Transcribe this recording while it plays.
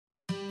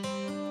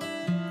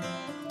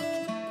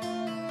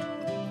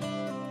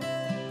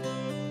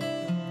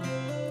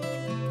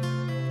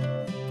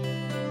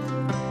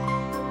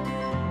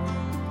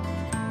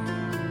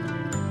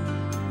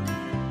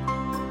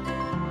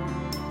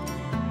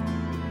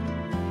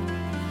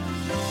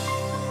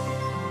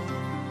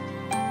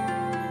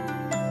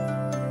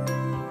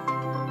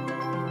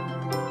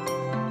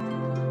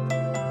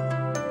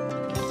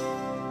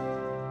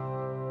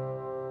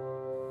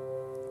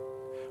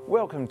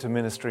Welcome to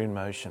Ministry in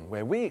Motion,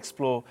 where we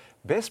explore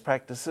best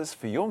practices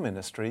for your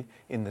ministry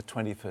in the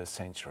 21st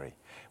century.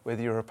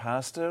 Whether you're a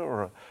pastor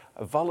or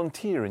a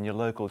volunteer in your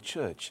local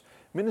church,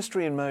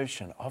 Ministry in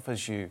Motion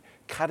offers you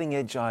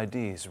cutting-edge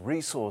ideas,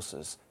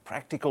 resources,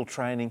 practical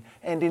training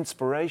and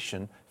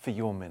inspiration for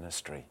your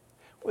ministry.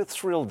 We're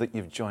thrilled that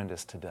you've joined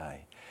us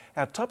today.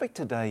 Our topic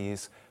today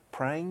is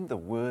Praying the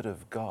Word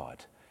of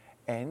God,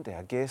 and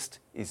our guest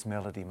is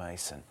Melody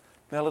Mason.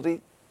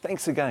 Melody,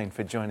 thanks again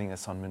for joining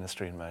us on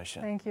Ministry in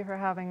Motion. Thank you for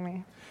having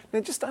me. Now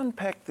just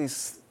unpack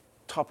this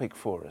topic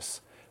for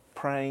us,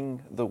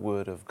 praying the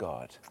Word of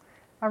God.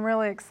 I'm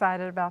really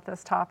excited about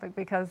this topic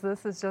because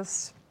this is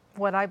just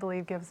what I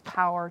believe gives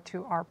power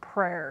to our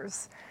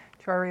prayers,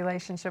 to our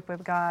relationship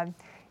with God.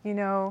 You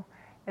know,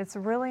 it's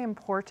really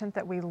important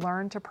that we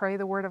learn to pray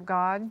the Word of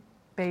God,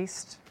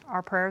 based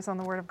our prayers on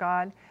the Word of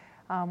God.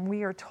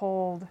 We are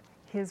told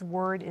His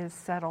Word is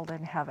settled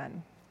in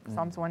heaven.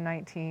 Psalms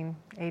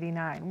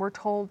 119:89. We're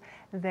told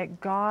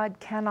that God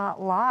cannot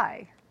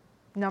lie.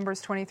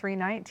 Numbers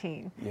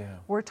 23:19. Yeah.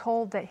 We're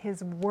told that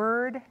His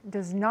Word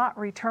does not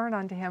return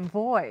unto Him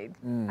void.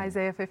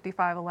 Isaiah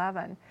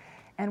 55:11.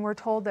 And we're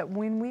told that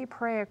when we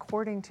pray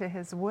according to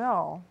His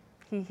will,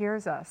 He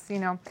hears us. You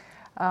know,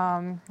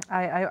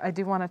 I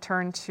do want to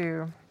turn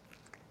to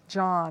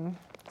John,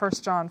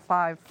 1 John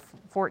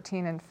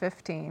 5:14 and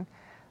 15.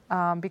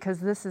 Because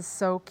this is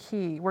so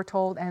key. We're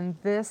told, and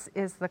this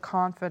is the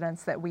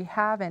confidence that we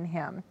have in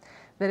Him,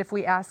 that if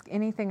we ask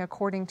anything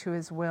according to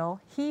His will,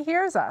 He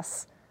hears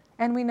us.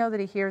 And we know that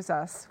He hears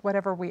us.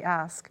 Whatever we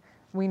ask,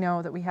 we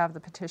know that we have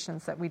the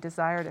petitions that we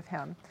desired of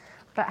Him.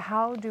 But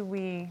how do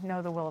we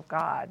know the will of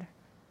God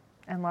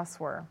unless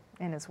we're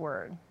in His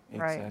Word,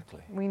 right?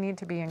 Exactly. We need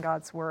to be in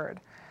God's Word.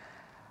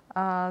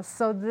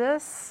 So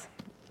this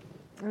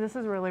has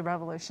really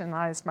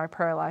revolutionized my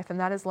prayer life, and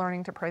that is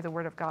learning to pray the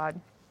Word of God.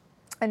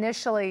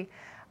 Initially,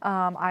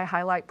 I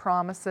highlight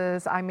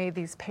promises. I made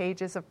these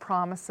pages of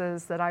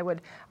promises that I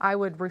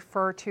would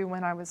refer to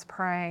when I was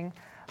praying.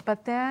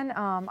 But then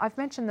I've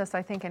mentioned this,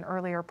 I think, in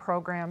earlier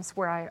programs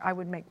where I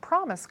would make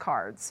promise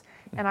cards,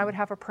 and I would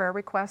have a prayer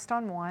request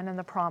on one and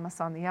the promise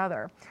on the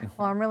other.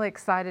 Well, I'm really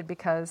excited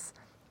because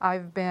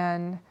I've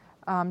been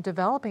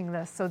developing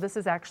this. So this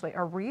is actually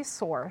a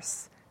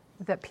resource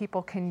that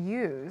people can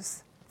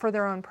use for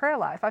their own prayer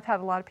life. I've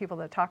had a lot of people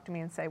that talk to me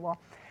and say, well,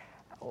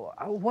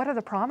 what are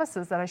the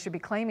promises that I should be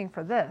claiming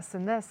for this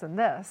and this and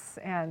this?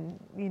 And,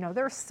 you know,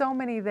 there's so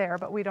many there,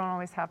 but we don't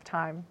always have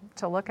time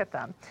to look at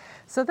them.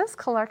 So this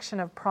collection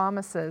of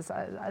promises,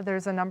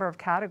 there's a number of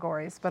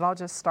categories, but I'll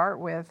just start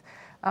with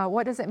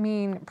what does it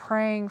mean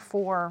praying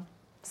for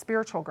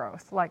spiritual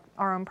growth, like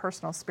our own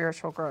personal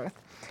spiritual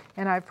growth?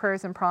 And I have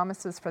prayers and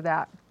promises for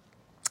that.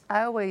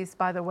 I always,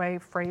 by the way,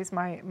 phrase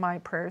my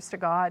prayers to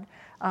God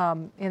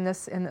in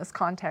this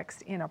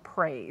context in a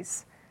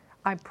praise.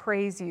 I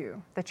praise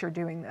you that you're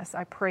doing this.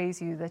 I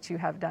praise you that you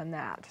have done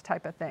that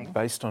type of thing.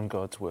 Based on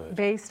God's Word.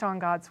 Based on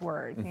God's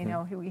Word. You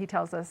know, He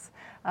tells us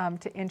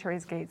to enter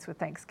His gates with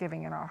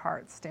thanksgiving in our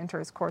hearts, to enter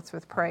His courts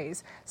with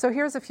praise. So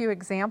here's a few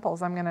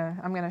examples I'm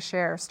gonna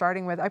share,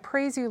 starting with, I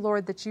praise you,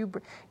 Lord, that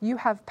you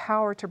have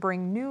power to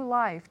bring new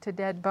life to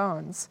dead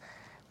bones.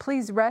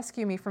 Please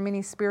rescue me from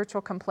any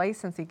spiritual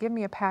complacency. Give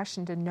me a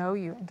passion to know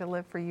you and to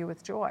live for you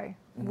with joy.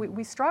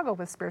 We struggle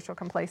with spiritual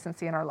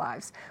complacency in our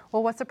lives.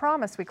 Well, what's the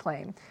promise we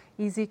claim?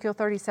 Ezekiel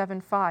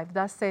 37:5.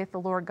 Thus saith the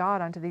Lord God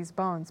unto these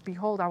bones,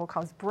 behold, I will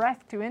cause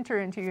breath to enter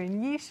into you,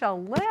 and ye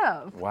shall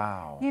live.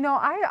 Wow. You know,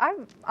 I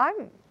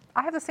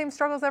have the same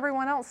struggles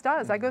everyone else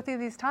does. I go through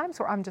these times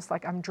where I'm just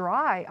like, I'm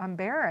dry, I'm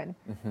barren.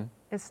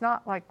 It's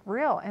not like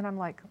real. And I'm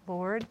like,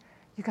 Lord,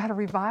 you got to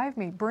revive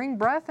me. Bring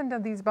breath into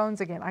these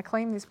bones again. I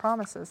claim these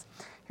promises.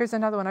 Here's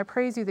another one. I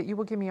praise you that you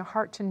will give me a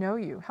heart to know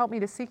you. Help me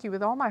to seek you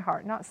with all my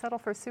heart, not settle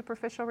for a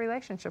superficial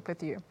relationship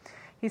with you.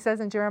 He says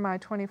in Jeremiah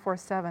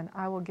 24:7,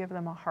 I will give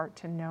them a heart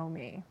to know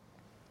me,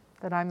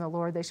 that I'm the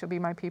Lord. They shall be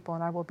my people,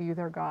 and I will be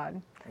their God.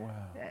 Wow.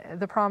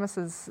 The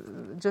promises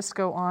just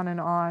go on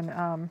and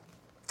on.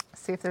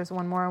 See if there's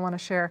one more I want to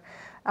share.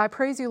 I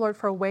praise you, Lord,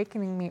 for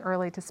awakening me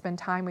early to spend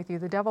time with you.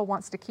 The devil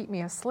wants to keep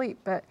me asleep,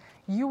 but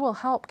you will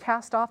help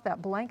cast off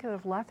that blanket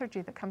of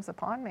lethargy that comes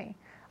upon me.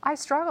 I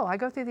struggle. I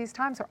go through these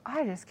times where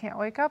I just can't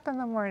wake up in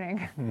the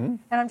morning. And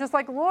I'm just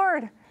like,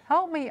 Lord,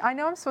 help me. I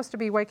know I'm supposed to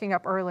be waking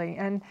up early.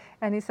 And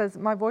He says,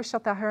 my voice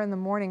shalt thou hear in the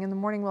morning. In the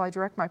morning will I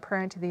direct my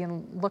prayer unto thee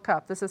and look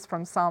up. This is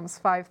from Psalms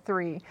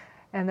 5:3.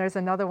 And there's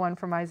another one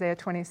from Isaiah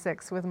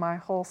 26. With my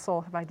whole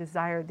soul have I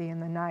desired thee in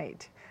the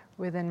night.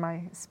 Within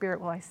my spirit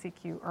will I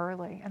seek you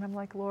early. And I'm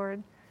like,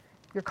 Lord,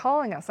 you're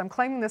calling us. I'm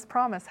claiming this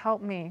promise.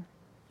 Help me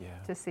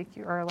to seek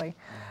you early.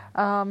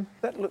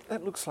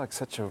 That looks like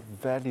such a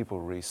valuable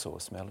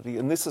resource, Melody.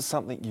 And this is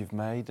something you've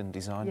made and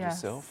designed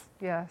yourself?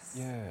 Yes.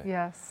 Yeah.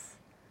 Yes.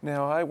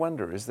 Now, I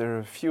wonder, is there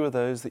a few of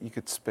those that you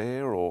could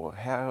spare, or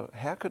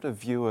how could a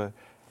viewer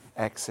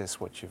access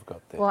what you've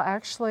got there? Well,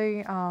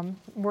 actually,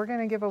 we're going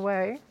to give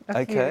away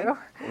a Okay, few.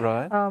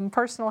 right.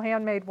 Personal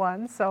handmade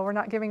ones, so we're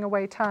not giving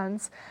away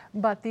tons,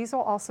 but these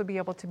will also be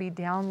able to be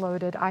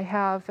downloaded. I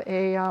have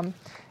a,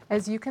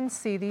 as you can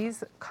see,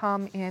 these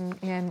come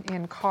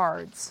in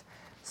cards.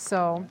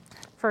 So,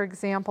 for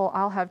example,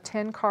 I'll have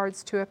 10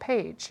 cards to a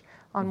page.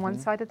 On one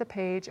side of the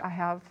page, I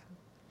have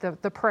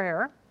the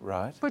prayer,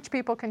 Right. which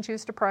people can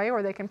choose to pray,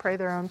 or they can pray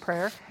their own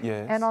prayer.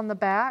 Yes. And on the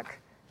back,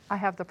 I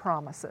have the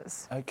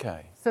promises.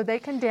 Okay. So they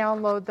can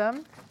download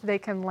them, they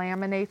can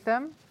laminate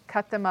them,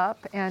 cut them up,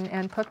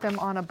 and put them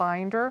on a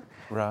binder,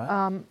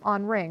 Right.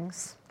 on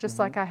rings, just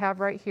like I have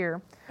right here.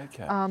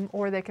 Okay.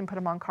 Or they can put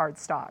them on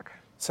cardstock.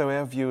 So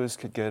our viewers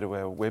could go to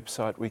our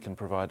website. We can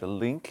provide a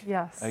link.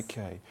 Yes.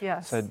 Okay.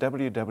 Yes. So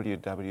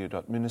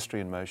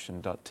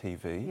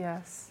www.ministryinmotion.tv.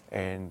 Yes.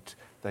 And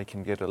they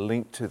can get a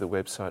link to the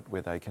website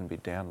where they can be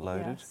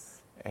downloaded,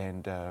 Yes.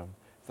 and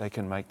they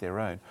can make their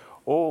own.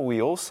 Or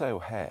we also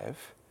have,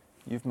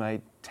 you've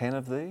made 10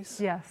 of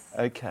these? Yes.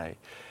 Okay.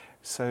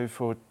 So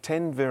for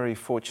 10 very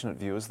fortunate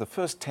viewers, the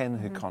first 10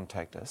 who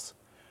contact us,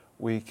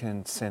 we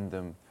can send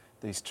them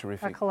these A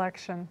terrific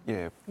collection.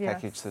 package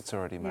Yes. that's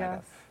already made Yes.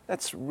 up.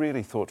 That's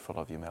really thoughtful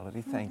of you,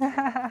 Melody. Thank you.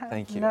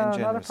 Thank you. No, and not a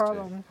generous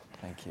problem. too.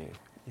 Thank you.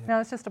 Yeah. No,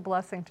 it's just a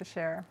blessing to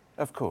share.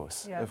 Of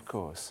course, Yes. of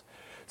course.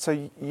 So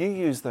you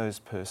use those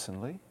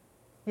personally,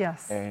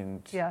 Yes.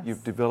 and Yes.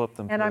 you've developed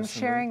them And I'm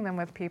personally? sharing them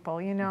with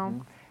people. You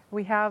know,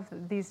 we have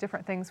these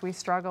different things we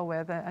struggle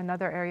with.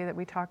 Another area that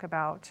we talk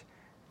about,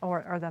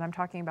 or that I'm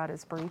talking about,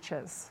 is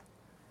breaches.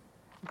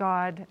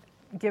 God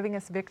giving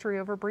us victory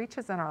over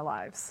breaches in our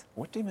lives.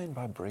 What do you mean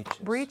by breaches?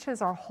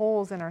 Breaches are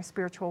holes in our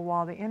spiritual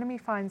wall. The enemy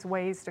finds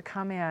ways to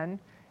come in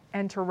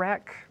and to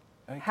wreak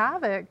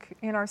havoc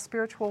in our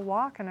spiritual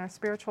walk and our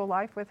spiritual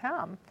life with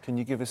Him. Can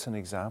you give us an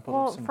example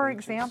Well, of some for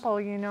breaches? example,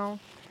 you know,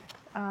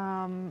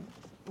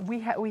 we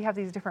have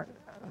these different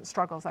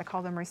struggles. I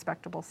call them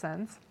respectable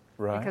sins.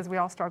 Right. Because we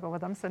all struggle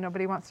with them, so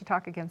nobody wants to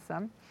talk against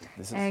them.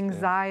 This is-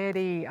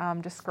 Anxiety,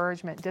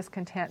 discouragement,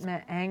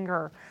 discontentment,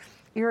 anger,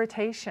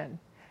 irritation.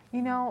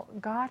 You know,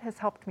 God has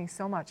helped me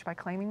so much by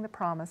claiming the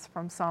promise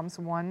from Psalms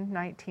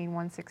 119,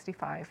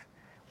 165.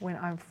 When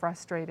I'm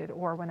frustrated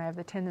or when I have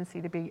the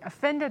tendency to be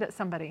offended at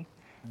somebody,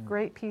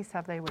 great peace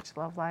have they which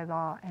love thy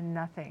law, and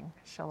nothing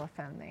shall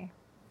offend thee.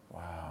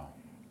 Wow.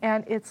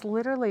 And it's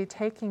literally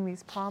taking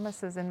these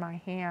promises in my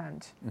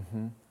hand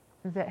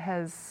that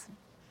has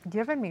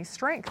given me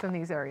strength in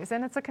these areas.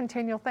 And it's a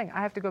continual thing.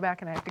 I have to go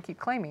back and I have to keep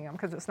claiming them,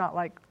 because it's not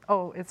like,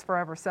 oh, it's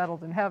forever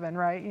settled in heaven,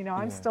 right? You know,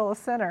 I'm still a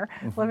sinner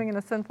living in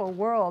a sinful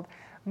world.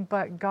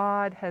 But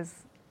God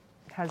has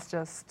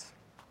just,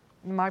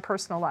 my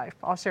personal life.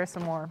 I'll share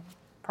some more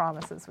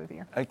promises with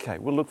you. Okay,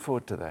 we'll look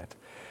forward to that.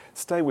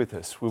 Stay with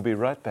us. We'll be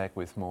right back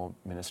with more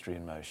Ministry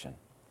in Motion.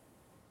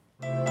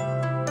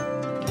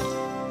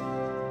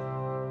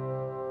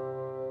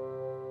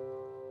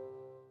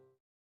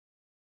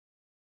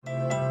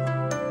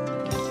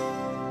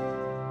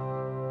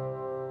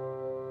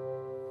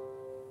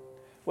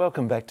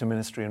 Welcome back to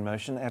Ministry in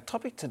Motion. Our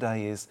topic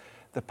today is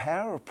the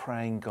power of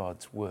praying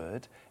God's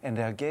Word, and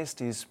our guest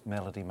is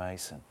Melody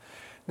Mason.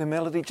 Now,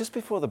 Melody, just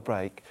before the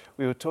break,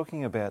 we were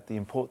talking about the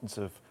importance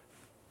of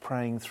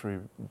praying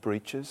through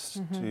breaches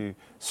to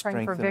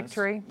strengthen for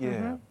victory. us.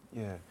 Yeah,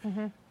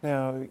 yeah.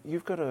 Now,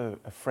 you've got a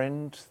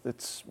friend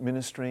that's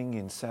ministering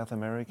in South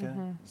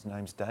America. His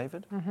name's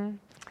David.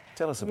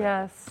 Tell us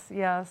about it.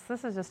 Yes.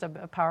 This is just a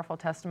powerful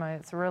testimony.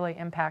 It's really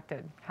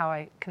impacted how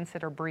I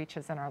consider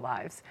breaches in our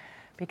lives.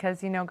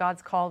 Because, you know,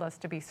 God's called us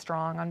to be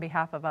strong on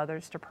behalf of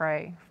others, to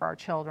pray for our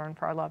children,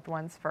 for our loved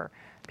ones, for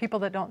people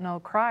that don't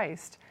know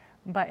Christ.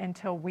 But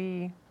until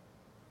we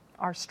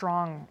are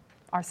strong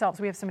ourselves,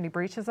 we have so many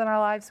breaches in our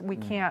lives, we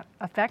can't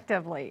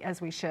effectively, as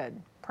we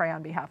should, pray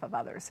on behalf of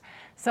others.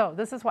 So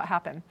this is what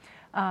happened.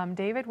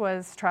 David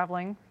was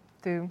traveling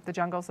through the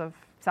jungles of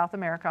South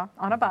America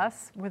on a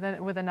bus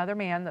with another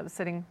man that was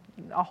sitting,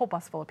 a whole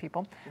bus full of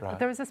people. Right. But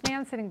there was this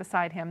man sitting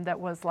beside him that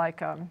was like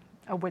a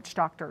witch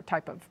doctor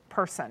type of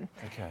person.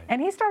 Okay.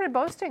 And he started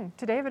boasting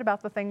to David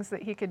about the things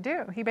that he could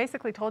do. He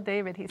basically told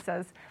David, he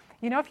says,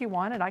 you know, if you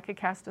wanted, I could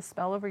cast a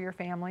spell over your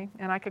family,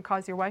 and I could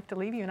cause your wife to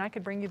leave you, and I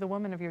could bring you the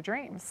woman of your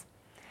dreams.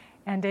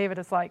 And David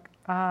is like,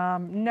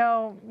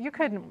 no, you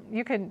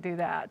couldn't do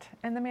that.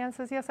 And the man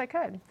says, yes, I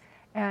could.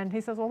 And he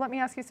says, well, let me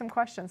ask you some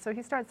questions. So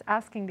he starts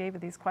asking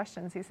David these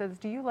questions. He says,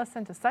 do you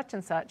listen to such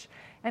and such?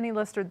 And he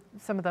listed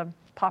some of the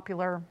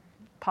popular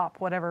pop,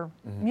 whatever,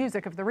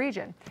 music of the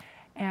region.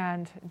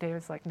 And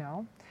David's like,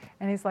 no.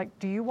 And he's like,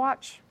 do you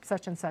watch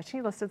such and such?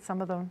 He listed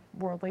some of the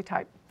worldly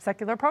type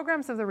secular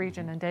programs of the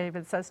region. And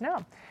David says,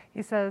 no.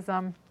 He says,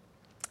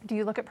 do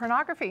you look at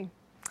pornography?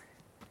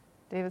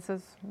 David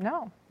says,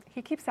 no.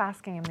 He keeps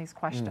asking him these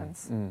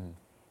questions.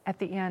 At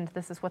the end,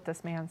 this is what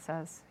this man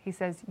says. He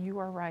says, you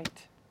are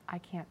right. I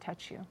can't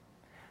touch you.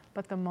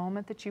 But the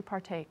moment that you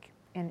partake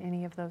in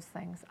any of those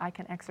things, I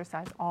can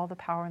exercise all the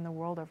power in the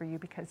world over you,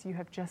 because you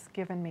have just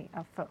given me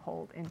a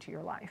foothold into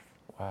your life.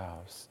 Wow.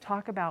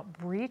 Talk about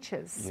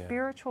breaches, Yeah.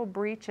 spiritual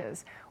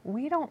breaches.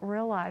 We don't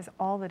realize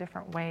all the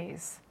different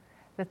ways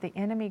that the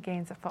enemy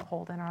gains a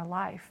foothold in our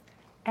life.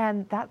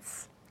 And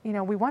that's,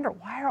 we wonder,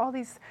 why are all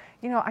these,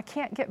 I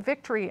can't get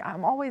victory.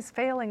 I'm always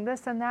failing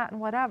this and that and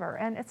whatever.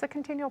 And it's a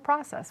continual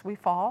process. We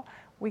fall,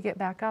 we get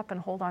back up and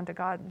hold on to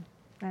God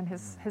and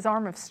his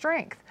arm of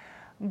strength.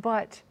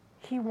 But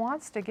he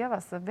wants to give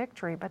us the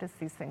victory, but it's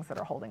these things that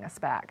are holding us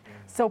back.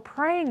 So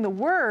praying the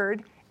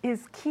word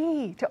is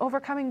key to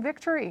overcoming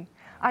victory.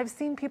 I've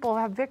seen people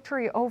have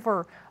victory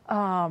over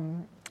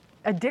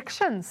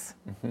addictions,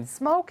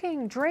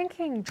 smoking,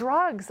 drinking,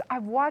 drugs.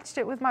 I've watched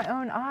it with my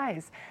own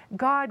eyes.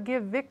 God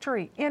give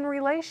victory in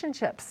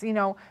relationships.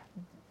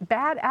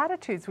 Bad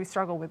attitudes we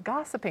struggle with,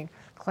 gossiping,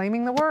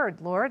 claiming the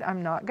word. Lord,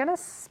 I'm not going to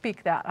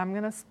speak that. I'm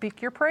going to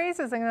speak your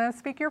praises. I'm going to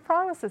speak your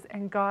promises.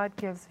 And God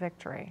gives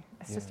victory.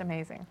 It's just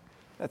amazing.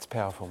 That's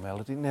powerful,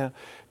 Melody. Now,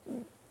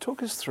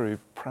 talk us through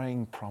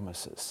praying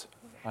promises.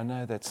 I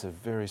know that's a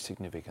very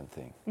significant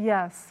thing.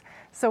 Yes.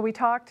 So we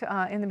talked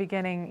in the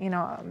beginning,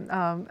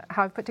 how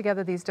I've put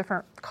together these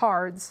different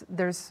cards.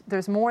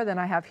 There's more than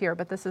I have here,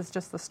 but this is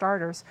just the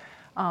starters.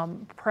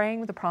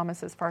 Praying the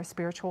promises for our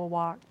spiritual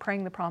walk,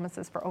 praying the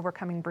promises for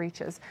overcoming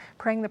breaches,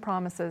 praying the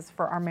promises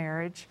for our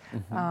marriage,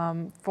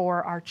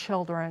 for our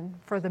children,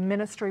 for the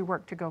ministry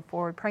work to go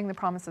forward, praying the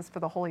promises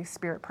for the Holy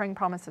Spirit, praying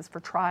promises for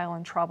trial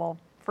and trouble,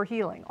 for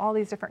healing, all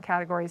these different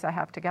categories I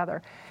have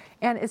together.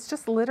 And it's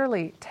just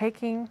literally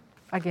taking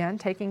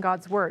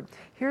God's word.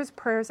 Here's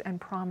prayers and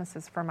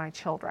promises for my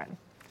children.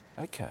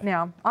 Okay.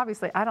 Now,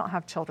 obviously, I don't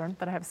have children,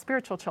 but I have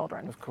spiritual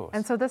children. Of course.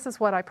 And so this is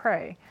what I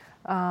pray.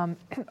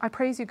 I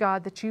praise you,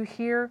 God, that you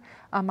hear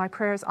my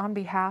prayers on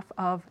behalf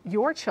of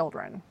your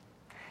children.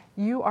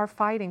 You are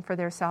fighting for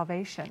their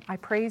salvation. I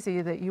praise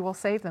you that you will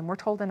save them. We're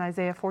told in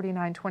Isaiah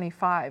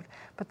 49:25,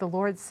 but the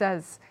Lord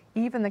says,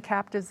 even the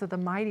captives of the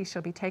mighty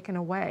shall be taken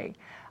away.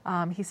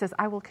 He says,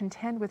 I will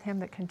contend with him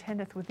that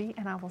contendeth with thee,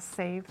 and I will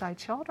save thy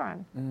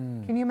children.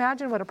 Can you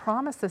imagine what a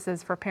promise this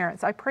is for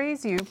parents? I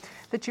praise you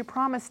that you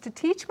promise to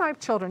teach my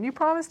children. You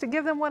promise to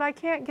give them what I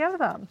can't give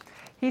them.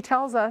 He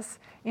tells us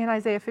in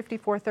Isaiah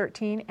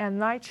 54:13, and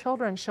thy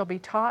children shall be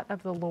taught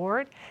of the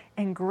Lord,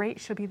 and great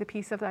shall be the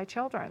peace of thy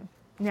children.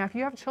 Now, if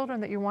you have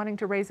children that you're wanting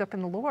to raise up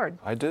in the Lord.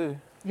 I do.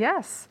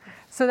 Yes.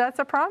 So that's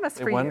a promise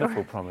for you.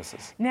 Wonderful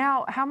promises.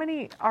 Now, how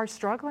many are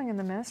struggling in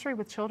the ministry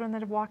with children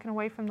that have walked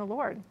away from the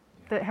Lord,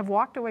 that have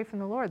walked away from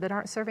the Lord, that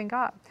aren't serving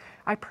God?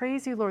 I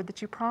praise you, Lord, that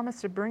you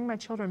promised to bring my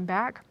children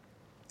back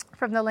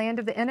from the land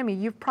of the enemy.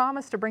 You've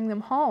promised to bring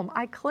them home.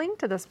 I cling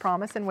to this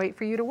promise and wait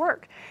for you to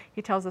work. He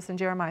tells us in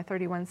Jeremiah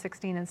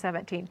 31:16 and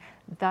 17,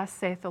 thus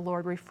saith the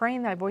Lord,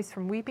 refrain thy voice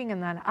from weeping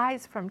and thine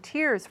eyes from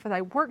tears, for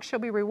thy work shall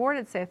be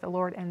rewarded, saith the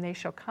Lord, and they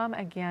shall come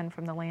again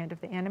from the land of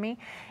the enemy,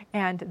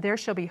 and there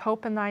shall be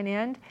hope in thine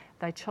end.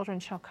 Thy children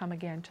shall come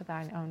again to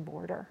thine own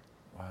border.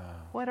 Wow.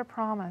 What a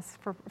promise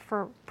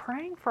for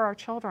praying for our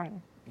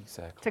children.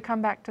 Exactly. To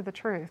come back to the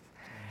truth.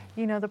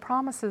 The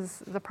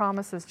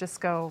promises just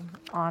go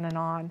on and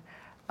on.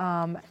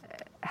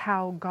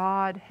 How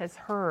God has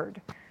heard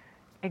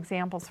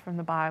examples from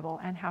the Bible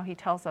and how he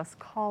tells us,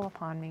 call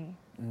upon me.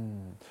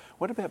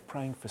 What about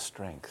praying for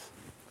strength,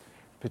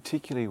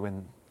 particularly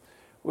when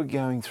we're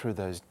going through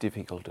those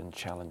difficult and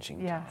challenging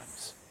times?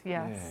 Yes.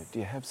 Yeah. Do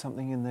you have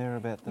something in there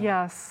about that?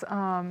 Yes.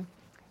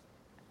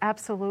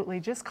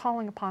 Absolutely. Just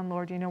calling upon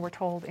Lord. We're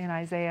told in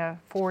Isaiah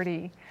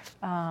 40,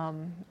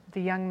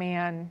 the young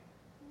man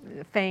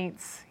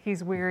faints,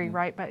 he's weary,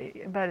 right?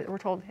 But we're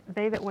told,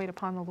 they that wait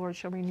upon the Lord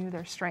shall renew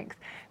their strength.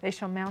 They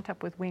shall mount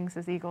up with wings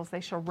as eagles.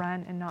 They shall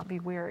run and not be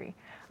weary.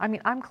 I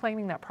mean, I'm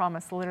claiming that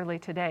promise literally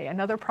today.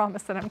 Another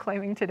promise that I'm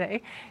claiming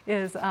today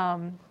is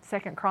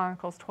 2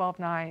 Chronicles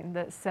 12:9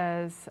 that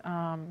says,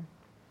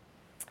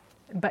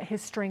 but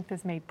his strength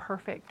is made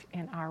perfect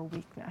in our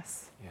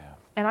weakness. Yeah.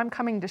 And I'm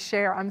coming to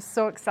share. I'm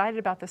so excited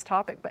about this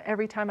topic, but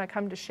every time I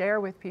come to share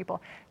with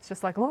people, it's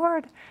just like,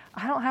 Lord,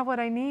 I don't have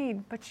what I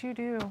need, but you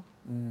do.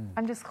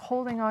 I'm just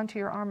holding on to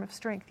your arm of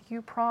strength.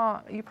 You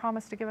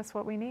promise to give us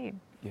what we need.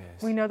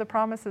 Yes. We know the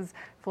promises,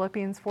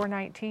 Philippians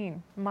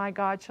 4:19, my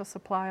God shall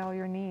supply all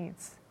your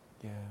needs.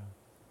 Yeah.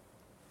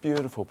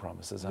 Beautiful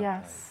promises, aren't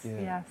Yes,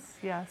 they? Yeah.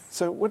 yes.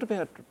 So what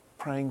about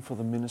praying for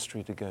the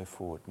ministry to go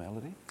forward,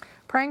 Melody?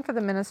 Praying for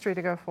the ministry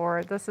to go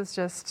forward. This is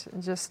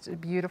just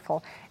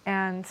beautiful.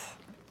 And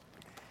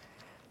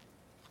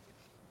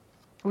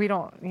we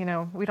don't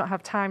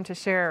have time to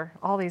share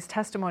all these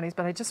testimonies,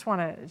 but I just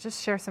want to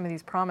share some of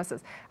these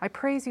promises. I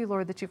praise you,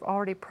 Lord, that you've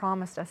already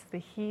promised us the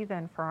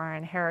heathen for our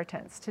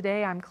inheritance.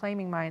 Today I'm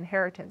claiming my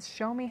inheritance.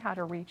 Show me how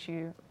to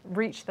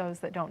reach those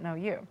that don't know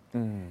you.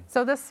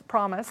 So this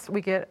promise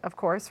we get, of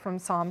course, from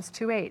Psalms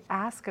 2:8.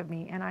 Ask of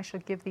me, and I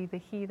shall give thee the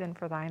heathen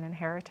for thine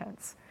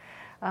inheritance.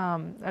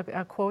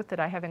 A quote that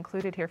I have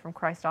included here from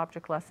Christ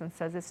Object Lessons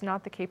says, it's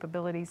not the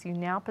capabilities you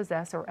now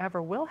possess or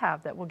ever will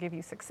have that will give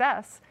you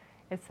success.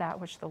 It's that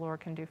which the Lord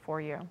can do for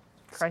you.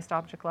 Christ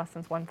Object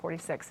Lessons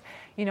 146.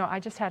 I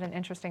just had an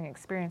interesting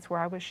experience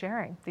where I was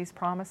sharing these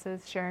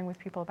promises, sharing with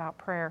people about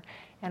prayer,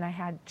 and I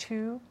had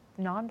two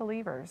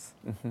non-believers,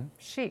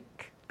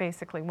 chic,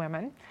 basically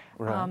women,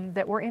 Right.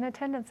 that were in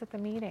attendance at the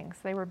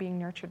meetings. They were being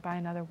nurtured by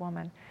another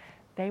woman.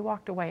 They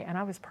walked away, and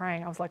I was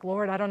praying. I was like,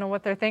 Lord, I don't know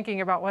what they're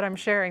thinking about what I'm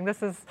sharing.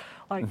 This is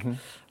like,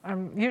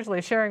 I'm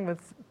usually sharing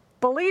with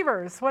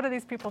believers. What are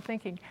these people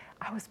thinking?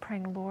 I was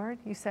praying, Lord,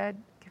 you said,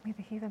 give me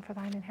the heathen for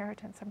thine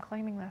inheritance. I'm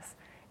claiming this.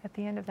 At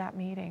the end of that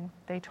meeting,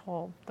 they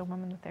told the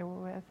woman that they were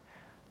with,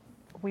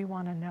 we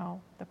want to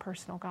know the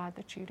personal God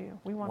that you do.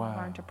 We want to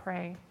learn to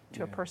pray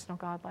to a personal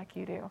God like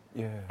you do.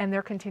 Yeah. And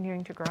they're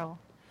continuing to grow.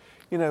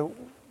 You know,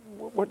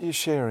 what you're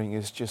sharing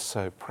is just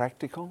so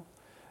practical,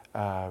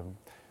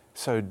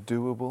 so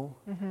doable,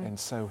 and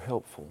so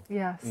helpful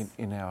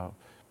in our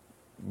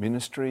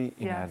ministry,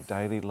 in our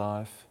daily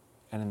life,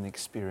 and in the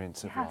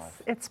experience of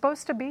life. It's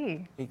supposed to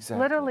be.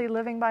 Exactly. Literally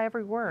living by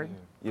every word.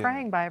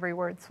 Praying by every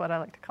word is what I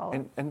like to call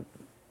it. And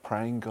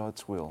praying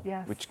God's will,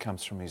 which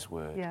comes from His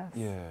Word. Yes.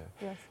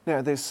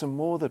 Now, there's some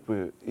more that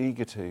we're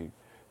eager to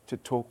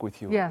talk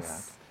with you about.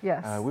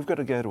 Yes. We've got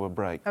to go to a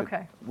break. But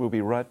Okay. We'll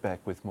be right back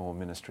with more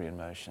Ministry in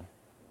Motion.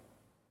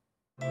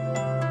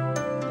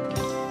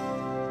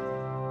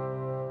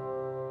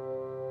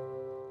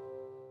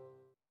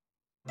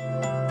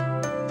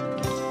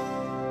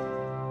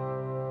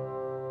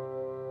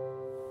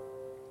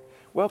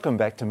 Welcome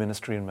back to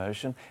Ministry in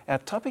Motion. Our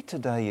topic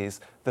today is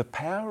the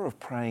power of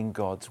praying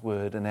God's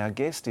Word, and our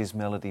guest is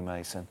Melody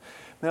Mason.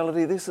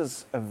 Melody, this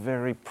is a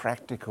very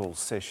practical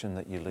session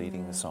that you're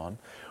leading us on.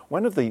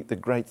 One of the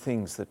great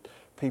things that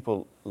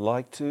people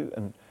like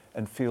to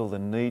and feel the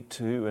need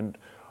to and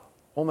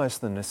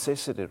almost the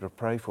necessity to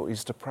pray for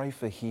is to pray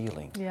for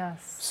healing.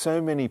 Yes.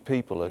 So many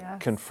people are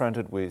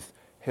confronted with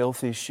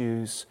health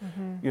issues.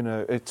 You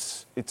know,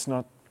 it's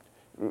not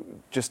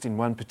just in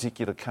one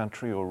particular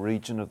country or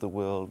region of the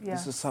world.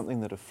 This is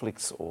something that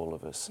afflicts all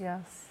of us.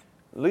 Yes.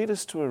 Lead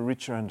us to a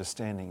richer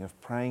understanding of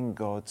praying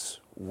God's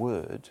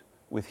Word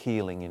with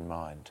healing in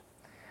mind.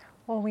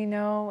 Well, we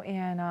know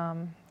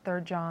in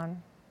 3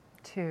 John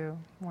 2,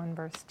 1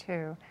 verse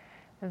 2,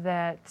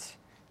 that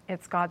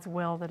it's God's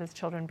will that His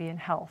children be in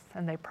health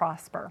and they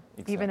prosper,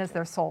 even as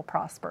their soul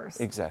prospers.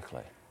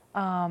 Exactly.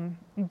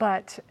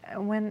 But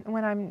when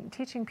I'm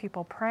teaching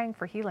people praying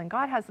for healing,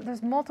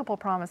 there's multiple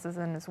promises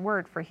in His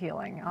Word for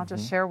healing. I'll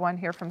just share one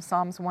here from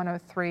Psalms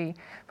 103,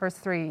 verse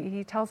 3.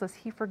 He tells us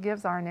He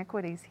forgives our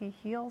iniquities. He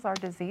heals our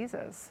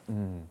diseases.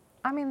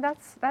 I mean,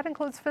 that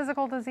includes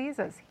physical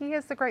diseases. He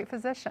is the great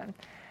physician.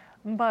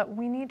 But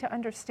we need to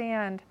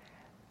understand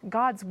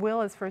God's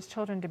will is for His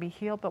children to be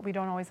healed, but we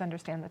don't always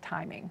understand the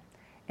timing.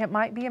 It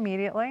might be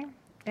immediately.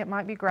 It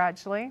might be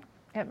gradually.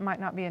 It might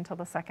not be until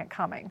the second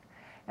coming.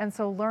 And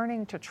so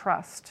learning to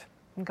trust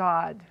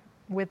God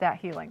with that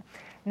healing.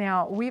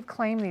 Now, we've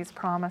claimed these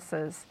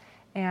promises,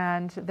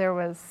 and there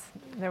was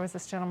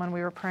this gentleman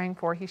we were praying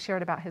for. He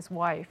shared about his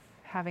wife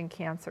having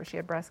cancer. She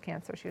had breast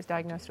cancer. She was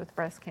diagnosed with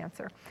breast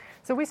cancer.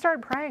 So we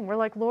started praying. We're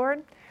like,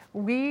 Lord,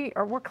 we're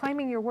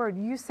claiming your word.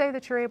 You say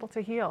that you're able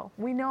to heal.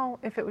 We know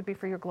if it would be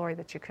for your glory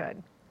that you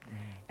could.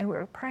 And we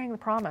were praying the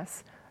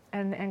promise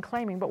and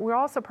claiming, but we're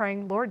also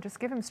praying, Lord, just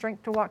give him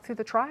strength to walk through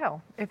the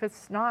trial if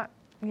it's not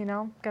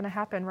going to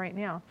happen right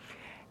now.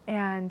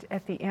 And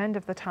at the end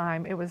of the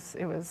time, it was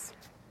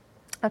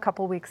a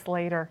couple weeks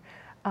later,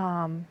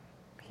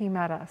 he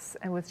met us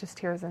and with just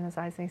tears in his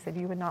eyes, and he said,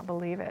 you would not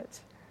believe it,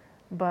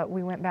 but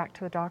we went back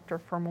to the doctor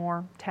for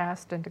more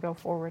tests and to go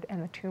forward,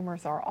 and the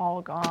tumors are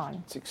all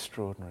gone. It's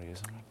extraordinary,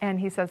 isn't it? And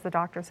he says, the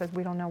doctor says,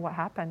 we don't know what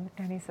happened.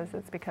 And he says,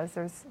 it's because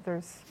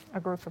there's a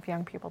group of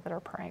young people that are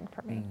praying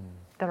for me,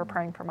 that are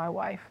praying for my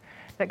wife,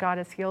 that God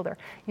has healed her.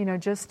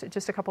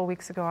 Just a couple of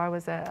weeks ago, I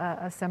was at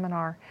a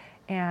seminar,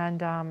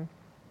 and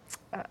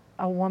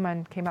a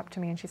woman came up to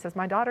me and she says,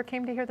 my daughter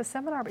came to hear the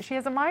seminar, but she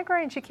has a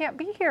migraine. She can't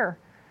be here.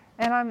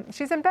 And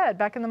she's in bed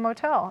back in the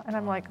motel. And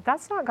I'm like,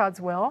 that's not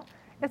God's will.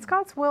 It's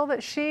God's will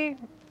that she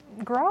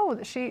grow,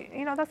 that she,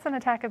 that's an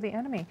attack of the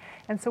enemy.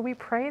 And so we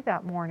prayed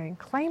that morning,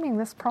 claiming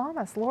this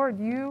promise, Lord,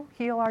 you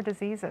heal our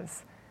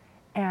diseases,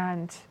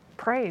 and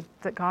prayed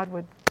that God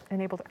would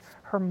enable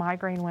her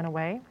migraine went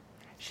away.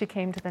 She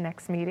came to the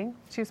next meeting.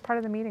 She was part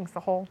of the meetings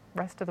the whole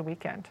rest of the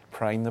weekend.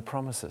 Praying the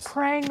promises.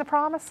 Praying the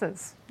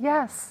promises.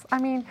 Yes. I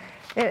mean,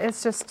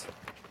 it's just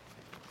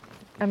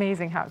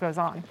amazing how it goes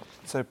on.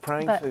 So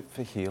praying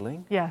for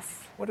healing. Yes.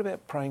 What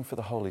about praying for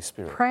the Holy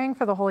Spirit? Praying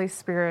for the Holy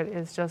Spirit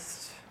is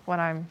just what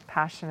I'm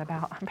passionate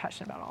about. I'm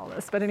passionate about all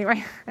this. But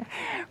anyway,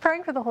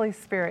 praying for the Holy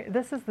Spirit,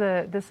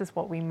 this is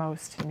what we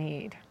most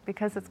need,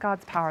 because it's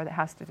God's power that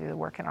has to do the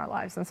work in our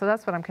lives. And so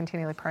that's what I'm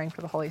continually praying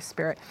for the Holy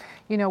Spirit.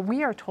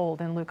 We are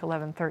told in Luke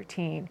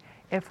 11:13,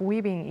 if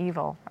we being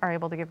evil are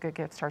able to give good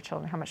gifts to our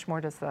children, how much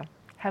more does the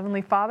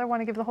Heavenly Father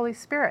want to give the Holy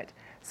Spirit?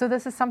 So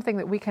this is something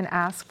that we can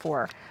ask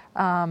for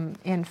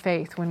in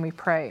faith when we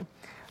pray.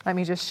 Let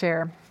me just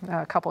share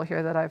a couple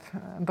here that I've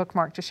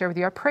bookmarked to share with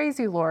you. I praise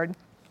you, Lord,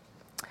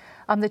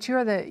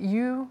 that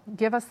you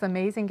give us the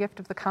amazing gift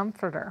of the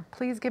Comforter.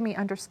 Please give me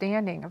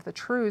understanding of the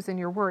truths in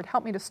your word.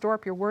 Help me to store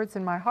up your words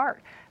in my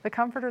heart. The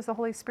Comforter is the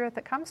Holy Spirit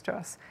that comes to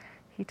us.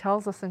 He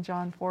tells us in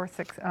John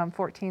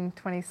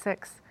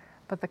 14:26,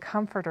 but the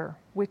Comforter,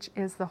 which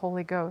is the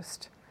Holy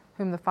Ghost,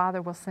 whom the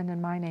Father will send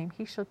in my name,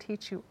 he shall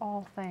teach you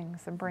all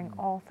things and bring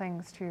all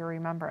things to your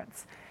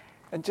remembrance.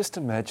 And just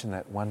imagine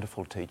that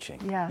wonderful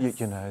teaching. Yes.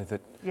 You know,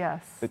 that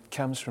Yes. that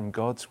comes from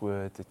God's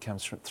Word, that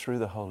comes through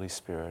the Holy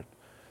Spirit.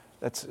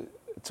 It's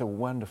a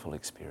wonderful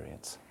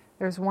experience.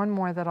 There's one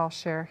more that I'll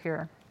share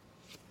here.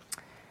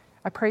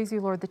 I praise you,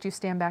 Lord, that you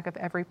stand back of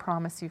every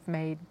promise you've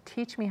made.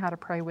 Teach me how to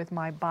pray with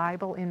my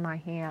Bible in my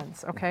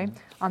hands, okay?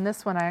 On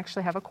this one, I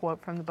actually have a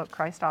quote from the book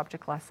Christ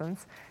Object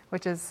Lessons,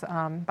 which is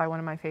by one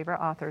of my favorite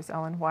authors,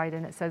 Ellen White,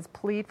 and it says,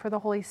 plead for the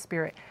Holy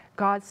Spirit.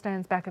 God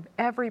stands back of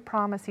every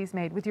promise he's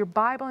made. With your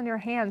Bible in your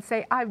hand,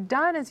 say, I've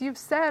done as you've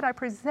said. I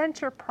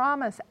present your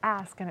promise.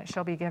 Ask, and it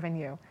shall be given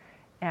you.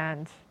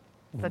 And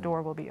the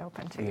door will be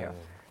open to you.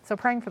 So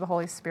praying for the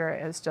Holy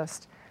Spirit is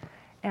just,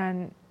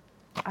 and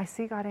I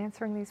see God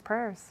answering these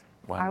prayers.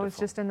 Wonderful. I was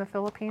just in the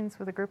Philippines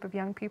with a group of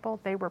young people.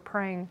 They were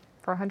praying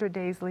for 100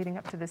 days leading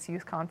up to this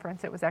youth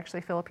conference. It was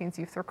actually Philippines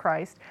Youth for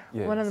Christ,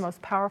 one of the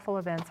most powerful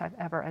events I've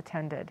ever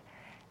attended.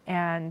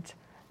 And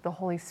the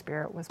Holy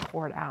Spirit was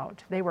poured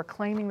out. They were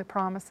claiming the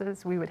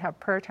promises. We would have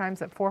prayer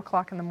times at 4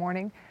 o'clock in the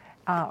morning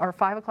or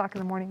 5 o'clock in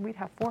the morning. We'd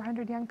have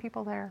 400 young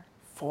people there.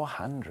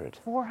 400?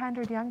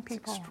 400 young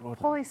people.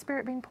 Extraordinary. Holy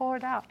Spirit being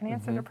poured out and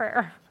answered to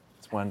prayer.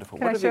 It's wonderful.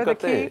 Can What I have share you got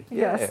the key?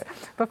 there? Yes.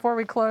 Before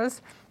we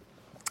close.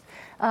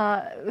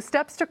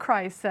 Steps to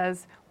Christ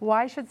says,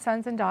 why should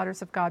sons and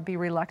daughters of God be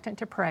reluctant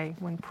to pray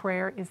when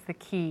prayer is the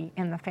key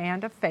in the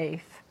hand of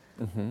faith,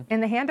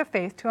 in the hand of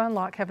faith to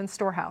unlock heaven's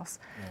storehouse?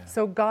 Yeah.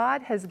 So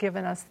God has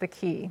given us the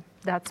key.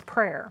 That's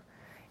prayer.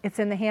 It's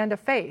in the hand of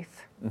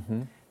faith.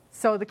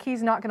 So the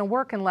key's not going to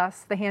work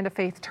unless the hand of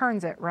faith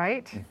turns it,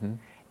 right?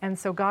 And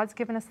so God's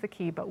given us the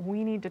key, but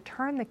we need to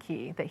turn the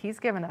key that he's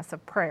given us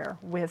of prayer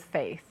with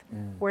faith.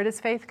 Where does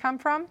faith come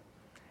from?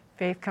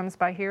 Faith comes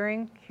by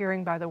hearing,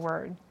 hearing by the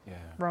word. Yeah.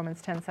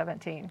 Romans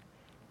 10:17.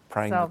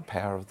 Praying So- the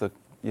power of the,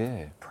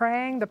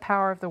 Praying the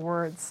power of the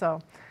word.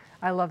 So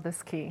I love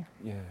this key,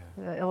 yeah.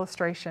 the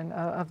illustration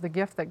of the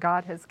gift that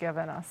God has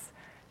given us.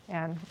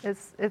 And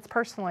it's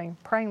personally,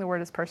 praying the word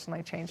has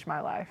personally changed my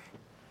life.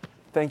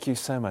 Thank you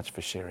so much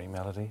for sharing,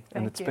 Melody.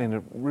 And Thank it's you. been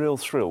a real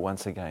thrill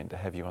once again to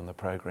have you on the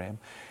program.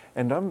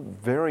 And I'm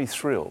very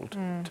thrilled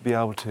to be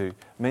able to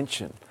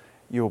mention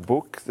your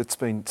book that's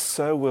been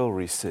so well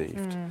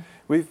received.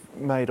 We've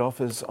made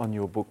offers on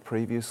your book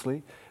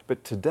previously,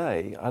 but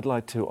today I'd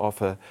like to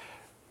offer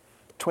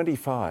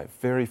 25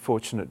 very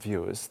fortunate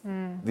viewers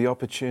the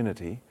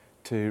opportunity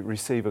to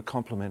receive a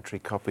complimentary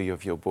copy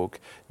of your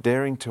book,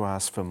 Daring to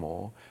Ask for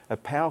More, a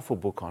powerful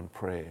book on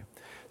prayer.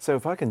 So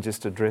if I can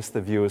just address the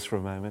viewers for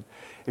a moment,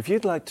 if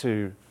you'd like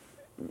to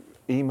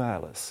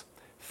email us,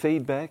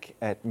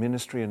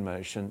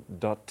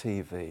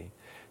 feedback@ministryinmotion.tv,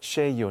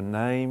 share your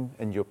name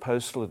and your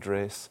postal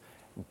address,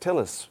 and tell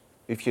us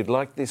if you'd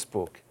like this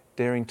book,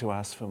 Daring to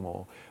Ask for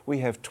More. We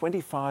have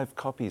 25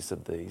 copies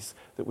of these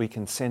that we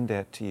can send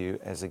out to you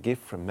as a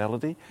gift from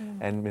Melody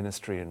and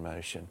Ministry in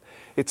Motion.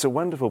 It's a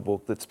wonderful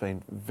book that's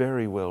been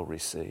very well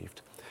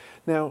received.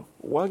 Now,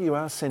 while you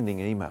are sending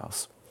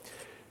emails,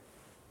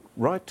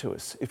 write to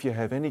us if you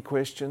have any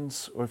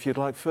questions or if you'd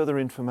like further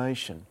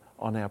information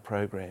on our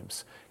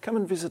programs. Come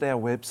and visit our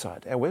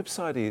website. Our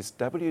website is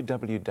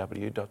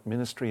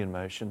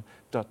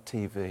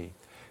www.ministryinmotion.tv.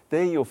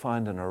 There you'll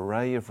find an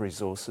array of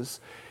resources.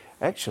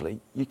 Actually,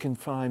 you can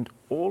find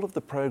all of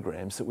the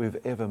programs that we've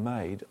ever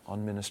made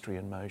on Ministry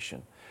in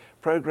Motion.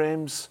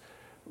 Programs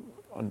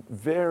on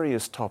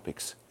various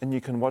topics, and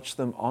you can watch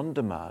them on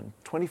demand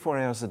 24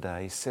 hours a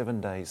day,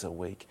 7 days a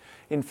week.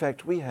 In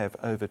fact, we have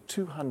over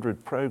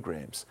 200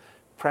 programs,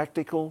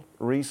 practical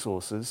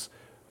resources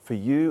for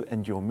you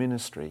and your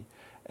ministry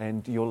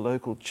and your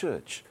local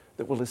church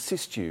that will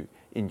assist you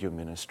in your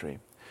ministry.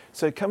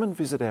 So come and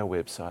visit our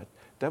website,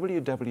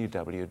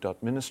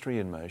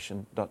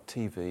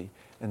 www.ministryinmotion.tv,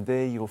 and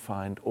there you'll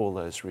find all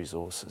those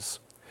resources.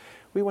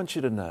 We want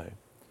you to know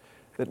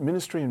that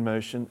Ministry in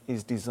Motion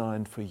is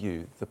designed for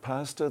you, the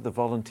pastor, the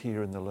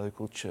volunteer in the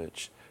local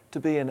church, to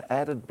be an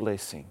added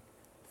blessing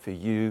for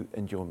you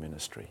and your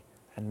ministry.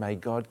 And may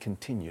God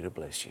continue to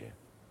bless you.